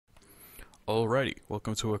Alrighty,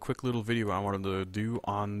 welcome to a quick little video I wanted to do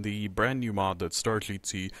on the brand new mod that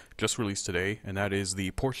StarGT just released today, and that is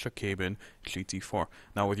the Porsche Cayman GT4.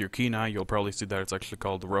 Now with your keen eye, you'll probably see that it's actually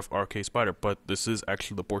called the Ruf RK Spyder, but this is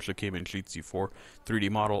actually the Porsche Cayman GT4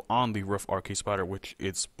 3D model on the Ruf RK Spyder, which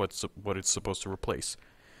is what it's supposed to replace.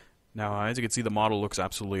 Now, as you can see, the model looks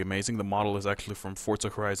absolutely amazing. The model is actually from Forza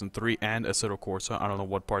Horizon 3 and Assetto Corsa. I don't know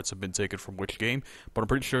what parts have been taken from which game, but I'm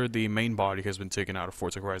pretty sure the main body has been taken out of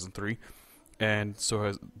Forza Horizon 3. And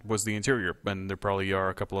so was the interior, and there probably are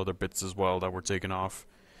a couple other bits as well that were taken off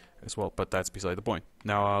as well, but that's beside the point.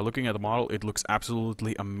 Now, looking at the model, it looks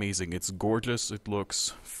absolutely amazing. It's gorgeous, it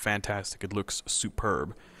looks fantastic, it looks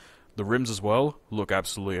superb. The rims as well look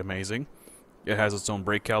absolutely amazing. It has its own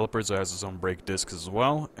brake calipers, it has its own brake discs as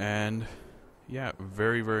well, and yeah,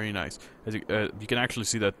 very, very nice. As you can actually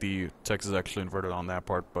see that the text is actually inverted on that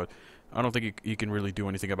part, but I don't think you can really do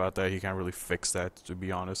anything about that. You can't really fix that, to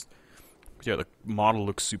be honest. Yeah, the model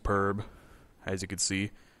looks superb, as you can see.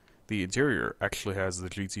 The interior actually has the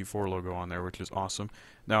GT4 logo on there, which is awesome.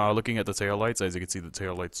 Now, looking at the taillights, as you can see, the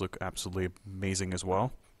taillights look absolutely amazing as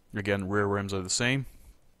well. Again, rear rims are the same.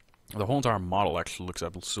 The whole entire model actually looks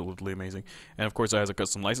absolutely amazing. And of course, it has a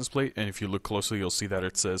custom license plate, and if you look closely, you'll see that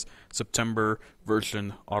it says September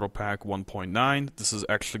version AutoPack 1.9. This is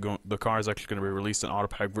actually the car is actually going to be released in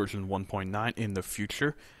AutoPack version 1.9 in the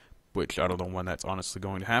future, which I don't know when that's honestly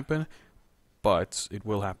going to happen, but it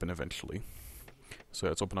will happen eventually. So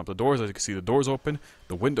let's open up the doors. As you can see, the doors open.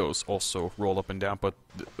 The windows also roll up and down, but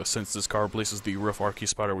since this car replaces the Ruf RK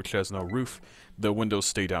Spyder, which has no roof, the windows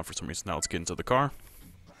stay down for some reason. Now let's get into the car.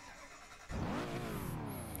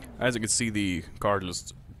 As you can see, the car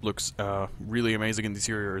just looks really amazing in the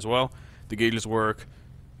interior as well. The gauges work.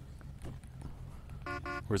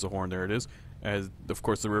 Where's the horn? There it is. As of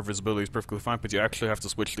course, the rear visibility is perfectly fine, but you actually have to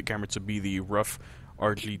switch the camera to be the Ruf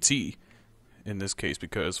RGT in this case,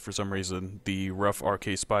 because for some reason the Ruf RK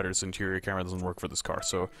Spyder's interior camera doesn't work for this car.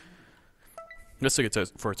 So let's take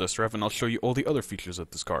it for a test drive, and I'll show you all the other features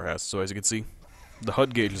that this car has. So as you can see, the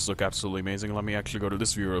HUD gauges look absolutely amazing. Let me actually go to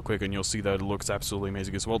this view real quick, and you'll see that it looks absolutely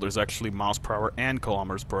amazing as well. There's actually miles per hour and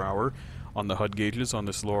kilometers per hour on the HUD gauges on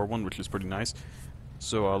this lower one, which is pretty nice.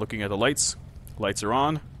 So looking at the lights, lights are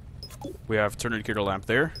on. We have turn indicator lamp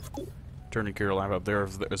there, turn indicator lamp up there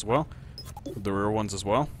as well. The rear ones as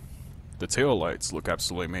well. The tail lights look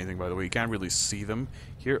absolutely amazing, by the way. You can't really see them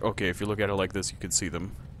here. Okay, if you look at it like this, you can see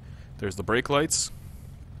them. There's the brake lights,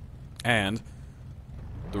 and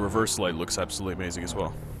the reverse light looks absolutely amazing as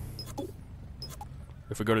well.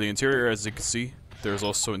 If we go to the interior, as you can see, there's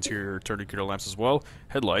also interior turn indicator lamps as well.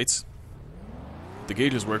 Headlights. The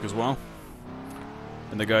gauges work as well.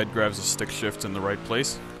 And the guide grabs a stick shift in the right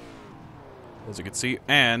place, as you can see.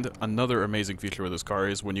 And another amazing feature with this car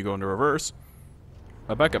is when you go into reverse,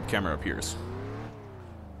 a backup camera appears,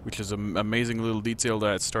 which is an amazing little detail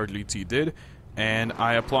that StarGT did, and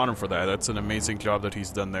I applaud him for that. That's an amazing job that he's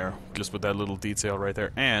done there, just with that little detail right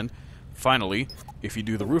there. And finally, if you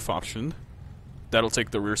do the roof option, that'll take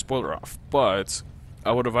the rear spoiler off, but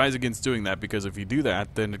I would advise against doing that, because if you do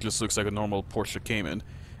that, then it just looks like a normal Porsche Cayman,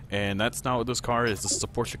 and that's not what this car is. This is a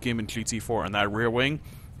Porsche Cayman GT4, and that rear wing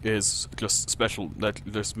is just special. That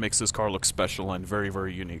just makes this car look special and very,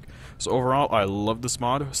 very unique. So overall, I love this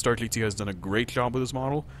mod. StarGT has done a great job with this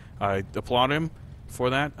model. I applaud him for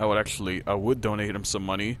that. I would donate him some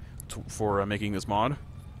money for making this mod,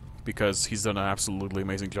 because he's done an absolutely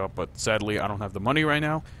amazing job, but sadly I don't have the money right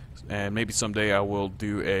now, and maybe someday I will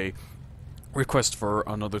do a request for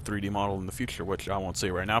another 3D model in the future, which I won't say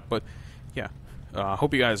right now. But yeah,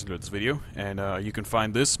 hope you guys enjoyed this video, and you can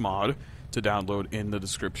find this mod to download in the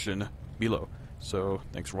description below. So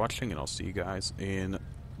thanks for watching, and I'll see you guys in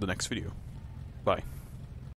the next video. Bye.